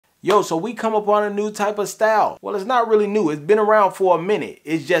Yo, so we come up on a new type of style. Well, it's not really new. It's been around for a minute.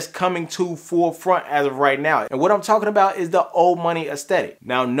 It's just coming to full front as of right now. And what I'm talking about is the old money aesthetic.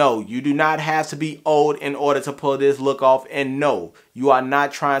 Now, no, you do not have to be old in order to pull this look off. And no, you are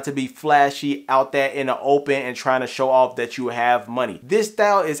not trying to be flashy out there in the open and trying to show off that you have money. This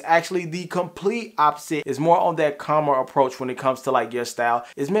style is actually the complete opposite. It's more on that calmer approach when it comes to like your style.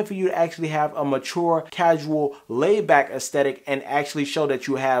 It's meant for you to actually have a mature, casual, laid back aesthetic and actually show that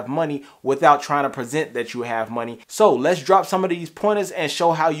you have money without trying to present that you have money. So let's drop some of these pointers and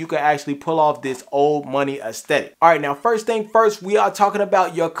show how you can actually pull off this old money aesthetic. All right, now first thing first, we are talking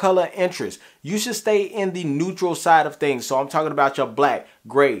about your color interest. You should stay in the neutral side of things. So I'm talking about your black,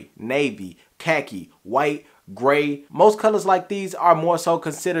 gray, navy, khaki, white, gray. Most colors like these are more so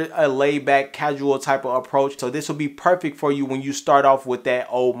considered a laid back casual type of approach. So this will be perfect for you when you start off with that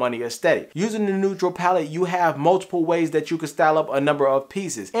old money aesthetic. Using the neutral palette, you have multiple ways that you can style up a number of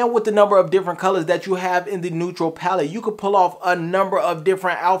pieces. And with the number of different colors that you have in the neutral palette, you can pull off a number of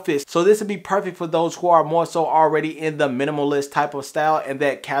different outfits. So this would be perfect for those who are more so already in the minimalist type of style and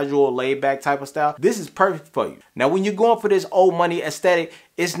that casual laid back type of style. This is perfect for you. Now, when you're going for this old money aesthetic,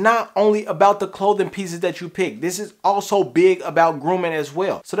 it's not only about the clothing pieces that you pick. This is also big about grooming as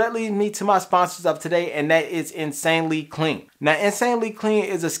well. So that leads me to my sponsors of today, and that is Insanely Clean. Now, Insanely Clean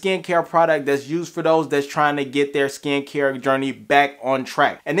is a skincare product that's used for those that's trying to get their skincare journey back on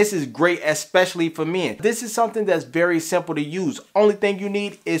track. And this is great, especially for men. This is something that's very simple to use. Only thing you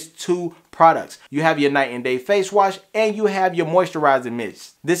need is 2 products. You have your night and day face wash and you have your moisturizing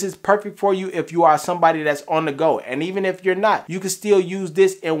mist. This is perfect for you if you are somebody that's on the go. And even if you're not, you can still use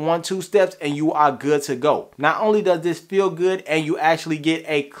this in 1-2 steps and you are good to go. Not only does this feel good and you actually get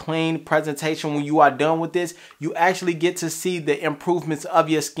a clean presentation when you are done with this, you actually get to see the improvements of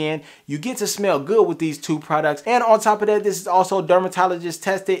your skin. You get to smell good with these 2 products. And on top of that, this is also dermatologist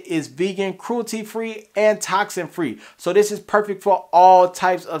tested, is vegan, cruelty free, and toxin free. So this is perfect for all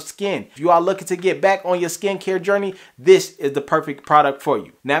types of skin. If you are looking to get back on your skincare journey, this is the perfect product for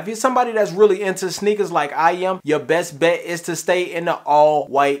you. Now, if you're somebody that's really into sneakers like I am, your best bet is to stay in the all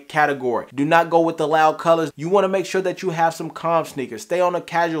white category. Do not go with the loud colors. You want to make sure that you have some calm sneakers. Stay on the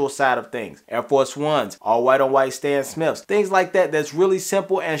casual side of things. Air Force Ones, all white on white Stan Smiths, things like that. That's really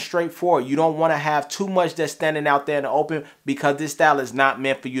simple and straightforward. You don't want to have too much that's standing out there in the open because this style is not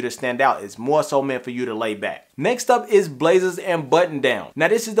meant for you to stand out. It's more so meant for you to lay back. Next up is blazers and button down. Now,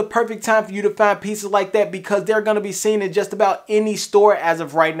 this is the perfect time for you to find pieces like that because they're going to be seen in just about any store as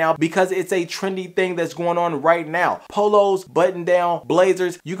of right now because it's a trendy thing that's going on right now. Polos, button down,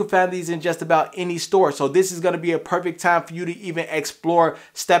 blazers, you can find these in just about any store. So this is going to be a perfect time for you to even explore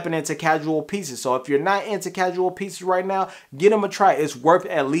stepping into casual pieces. So if you're not into casual pieces right now, give them a try. It's worth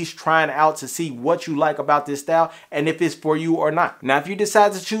at least trying out to see what you like about this style and if it's for you or not. Now, if you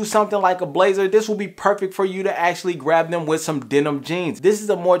decide to choose something like a blazer, this will be perfect for you to actually grab them with some denim jeans. This is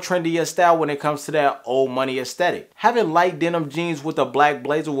a more trendier style when it comes to that old money aesthetic. Having light denim jeans with a black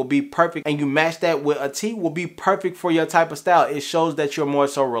blazer will be perfect, and you match that with a tee will be perfect for your type of style. It shows that you're more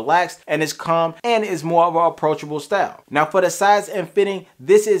so relaxed and it's calm and it's more of an approachable style. Now, for the size and fitting,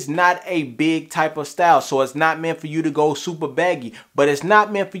 this is not a big type of style, so it's not meant for you to go super baggy, but it's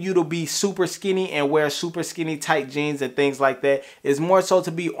not meant for you to be super skinny and wear super skinny tight jeans and things like that. It's more so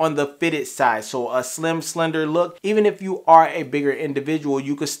to be on the fitted side, so a slim, slender look. Even if you are a bigger individual,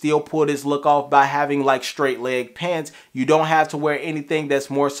 you could still pull this look off by having like straight leg pants. You don't have to wear anything that's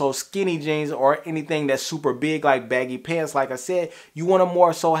more so skinny jeans or anything that's super big like baggy pants. Like I said, you want to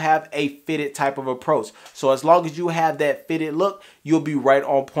more so have a fitted type of approach. So as long as you have that fitted look, you'll be right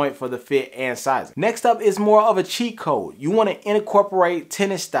on point for the fit and size. Next up is more of a cheat code. You want to incorporate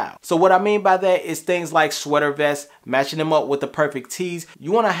tennis style. So what I mean by that is things like sweater vests, matching them up with the perfect tees.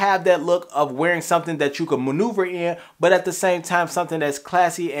 You want to have that look of wearing something that you can maneuver in, but at the same time something that's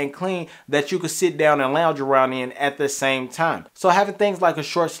classy and clean that you can sit down and lounge around in at the same time. So having things like a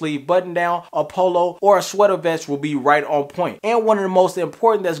short sleeve button down, a polo, or a sweater vest will be right on point. And one of the most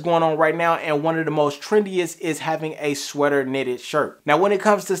important that's going on right now and one of the most trendiest is having a sweater knitted shirt. Now, when it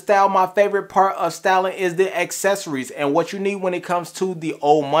comes to style, my favorite part of styling is the accessories, and what you need when it comes to the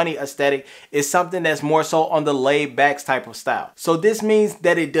old money aesthetic is something that's more so on the laid back type of style. So this means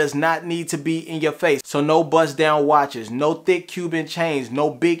that it does not need to be in your face. So no bust down watches, no thick Cuban chains, no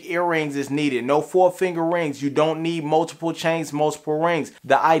big earrings is needed, no 4-finger rings. You don't need multiple chains, multiple rings.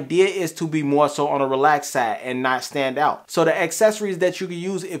 The idea is to be more so on a relaxed side and not stand out. So the accessories that you can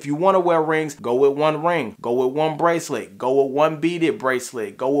use if you want to wear rings, go with one ring, go with one bracelet, go with one beaded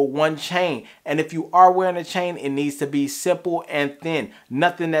bracelet, go with one chain. And if you are wearing a chain, it needs to be simple and thin.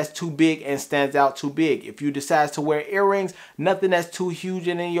 Nothing that's too big and stands out too big. If you decide to wear earrings, nothing that's too huge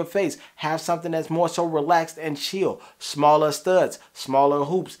and in your face. Have something that's more so relaxed and chill. Smaller studs, smaller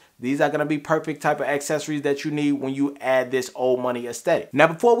hoops. These are going to be perfect type of accessories that you need when you add this old money aesthetic. Now,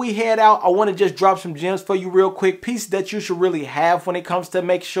 before we head out, I want to just drop some gems for you real quick. Pieces that you should really have when it comes to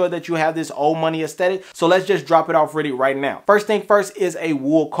make sure that you have this old money aesthetic. So let's just drop it off ready right now. First thing first is a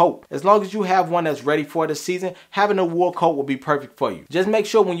wool coat. As long as you have one that's ready for the season, having a wool coat will be perfect for you. Just make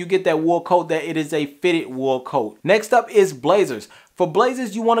sure when you get that wool coat that it is a fitted wool coat. Next up is blazers. For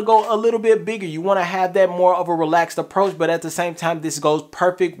blazers, you want to go a little bit bigger. You want to have that more of a relaxed approach, but at the same time, this goes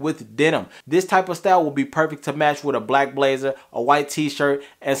perfect with denim. This type of style will be perfect to match with a black blazer, a white t-shirt,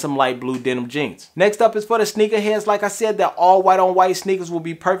 and some light blue denim jeans. Next up is for the sneakerheads. Like I said, that all white on white sneakers will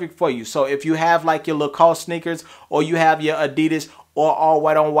be perfect for you. So if you have like your Lacoste sneakers or you have your Adidas or all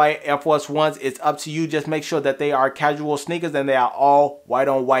white on white Air Force Ones, it's up to you. Just make sure that they are casual sneakers and they are all white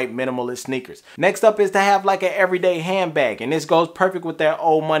on white minimalist sneakers. Next up is to have like an everyday handbag, and this goes perfect with that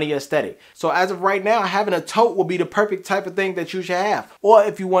old money aesthetic. So as of right now, having a tote will be the perfect type of thing that you should have. Or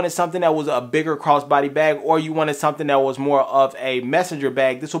if you wanted something that was a bigger crossbody bag, or you wanted something that was more of a messenger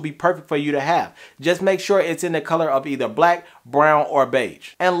bag, this will be perfect for you to have. Just make sure it's in the color of either black, brown, or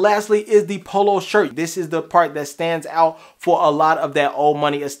beige. And lastly is the polo shirt. This is the part that stands out for a lot of that old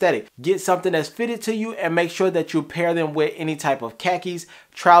money aesthetic. Get something that's fitted to you and make sure that you pair them with any type of khakis,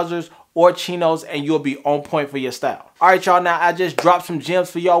 trousers, or chinos, and you'll be on point for your style. Alright y'all, now I just dropped some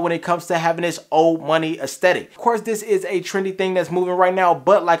gems for y'all when it comes to having this old money aesthetic. Of course, this is a trendy thing that's moving right now,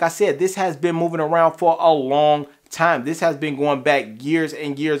 but like I said, this has been moving around for a long time. This has been going back years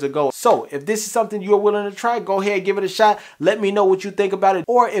and years ago. So if this is something you're willing to try, go ahead, give it a shot. Let me know what you think about it.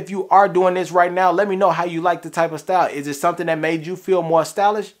 Or if you are doing this right now, let me know how you like the type of style. Is it something that made you feel more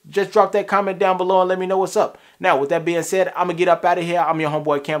stylish? Just drop that comment down below and let me know what's up. Now, with that being said, I'm gonna get up out of here. I'm your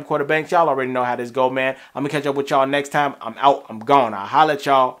homeboy Camcorder Banks. Y'all already know how this go, man. I'm gonna catch up with y'all next time. I'm out. I'm gone. I'll holla at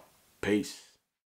y'all. Peace.